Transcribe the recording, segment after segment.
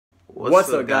What's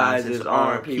up, guys? It's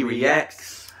RP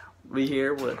Reacts. We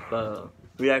here with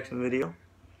reaction video.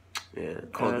 Yeah,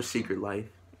 called The Secret Life.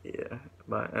 Yeah,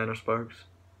 by Anna Sparks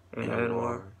and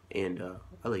Anwar. And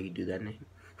I'll let you do that name.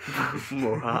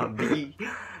 Mohombi.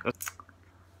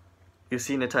 You've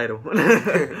seen the title.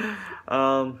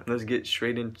 Let's get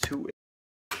straight into it.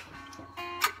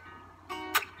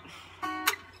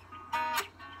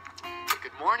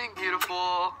 Good morning,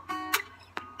 beautiful.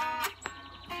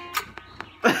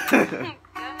 Good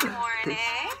morning.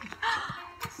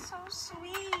 So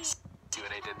sweet. See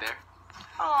what I did there?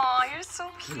 Oh, you're so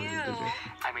cute.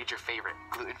 I made your favorite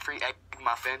gluten-free egg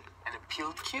muffin and a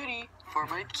peeled cutie for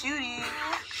my cutie.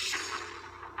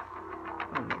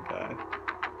 Oh my god.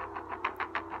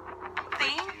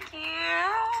 Thank you.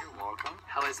 You're welcome.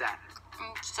 How is that?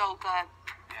 So good.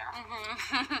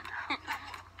 Yeah.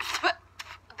 But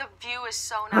the view is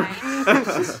so nice. I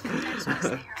just want to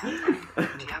stay here all day.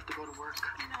 Do you have to go to work?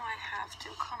 No, I have to.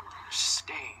 Come on. Just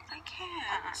stay. I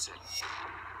can't. Sit.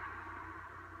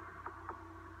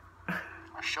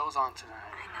 Our show's on tonight.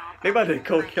 I know. They about to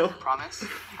go kill. Promise?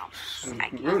 I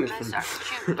can't Ruin it miss for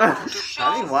our me. cute show.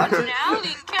 I didn't watch it.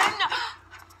 Finale.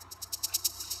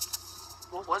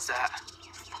 What was that?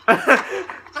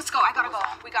 Let's go. I gotta go.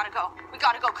 We gotta go. We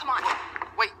gotta go. Come on.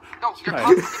 Wait, no, you're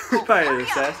Probably, talking. probably an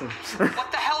assassin. What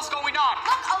the hell's going on?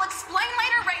 Look, I'll explain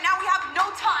later. Right now, we have no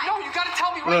time. No, you gotta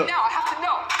tell me right Look. now. I have to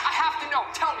know. I have to know.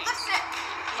 Tell me. Listen.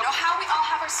 You know how we all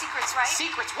have our secrets, right?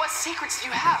 Secrets? What secrets do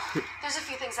you have? There's a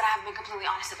few things that I haven't been completely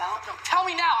honest about. No, tell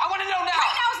me now. I want to know now.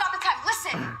 Right now is not the time.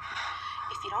 Listen.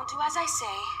 If you don't do as I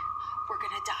say, we're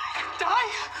gonna die. Die?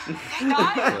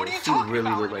 Die? What are you She talking really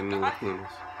about? look like me with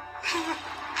penis.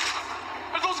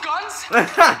 Are those guns?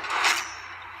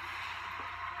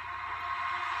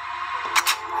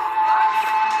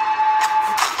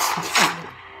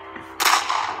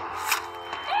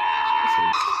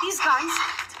 These guns,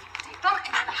 take them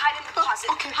and then hide in the closet.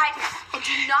 Okay. Hide. And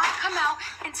do not come out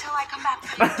until I come back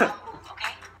for you. Don't move,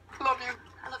 okay? Love you.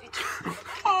 I love you too.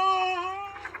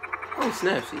 Oh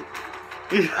snap! See,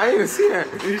 I didn't even see that.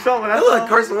 You saw what I I looked saw? like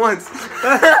Carson once.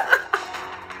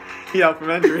 He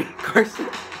documentary. Carson.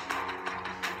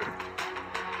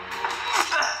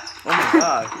 Oh my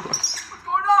god. What's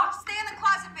going on? Stay in the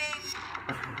closet,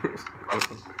 babe.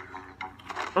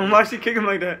 Oh, why she kick him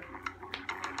like that?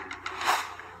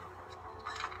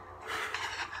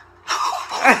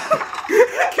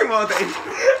 Come on, baby.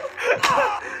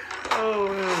 Oh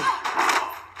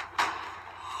man.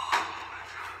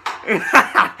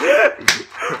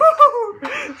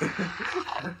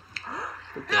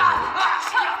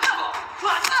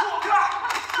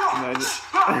 Imagine.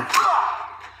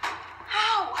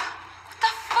 Ow! What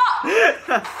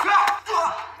the fuck?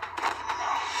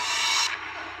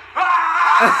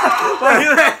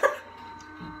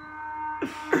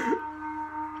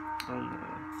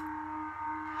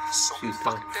 So She's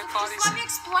fucking tough. dead Just bodies. let me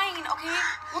explain, okay?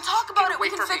 We'll talk about it. We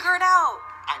Wait can for me. figure it out.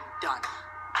 I'm done.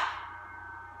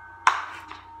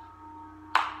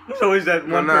 It's always that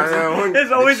one No, person. yeah, one-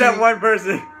 It's always the that cheat. one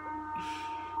person.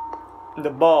 The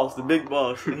boss, the big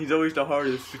boss. He's always the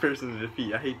hardest person to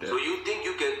defeat. I hate So that. you think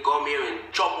you can come here and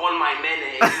chop all my men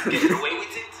and get away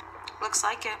with it? Looks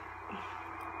like it.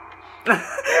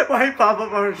 Why he pop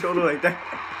up on her shoulder like that?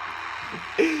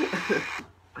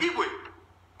 Igwe.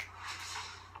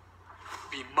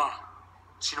 Bima.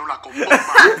 Sino la combo.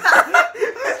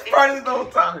 Part of the whole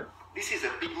time. This is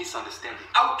a big misunderstanding.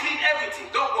 I'll clean everything,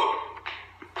 don't worry.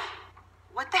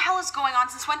 What the hell is going on?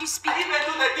 Since when do you speak? I even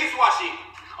do the dishwashing.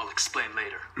 I'll explain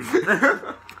later.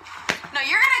 No,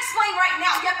 you're gonna explain right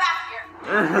now. Get back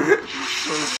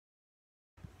here.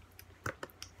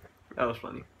 That was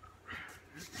funny.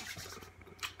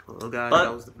 Well, guys, But-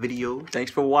 that was the video.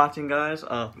 Thanks for watching, guys.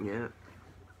 Yeah.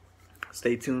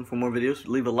 Stay tuned for more videos.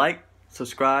 Leave a like,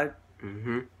 subscribe.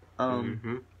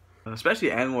 Especially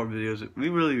Anwar videos. We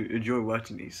really enjoy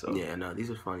watching these. So Yeah, no, these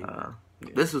are funny. yeah.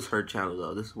 This was her channel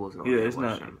though. This wasn't. On Yeah, Anwar's it's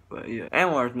not. channel. But yeah,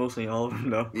 Anwar is mostly all of them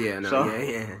though. Yeah, no, So,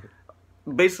 yeah.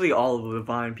 basically all of the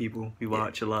Vine people we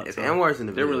watch a lot. If so Anwar's in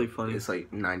the they're video, really funny. it's like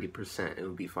 90%. It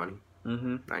would be funny.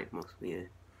 Most, yeah.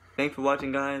 Thanks for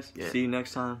watching, guys. Yeah. See you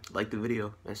next time. Like the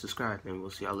video and subscribe, and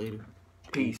we'll see y'all later.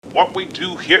 Peace. What we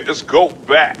do here is go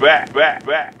back.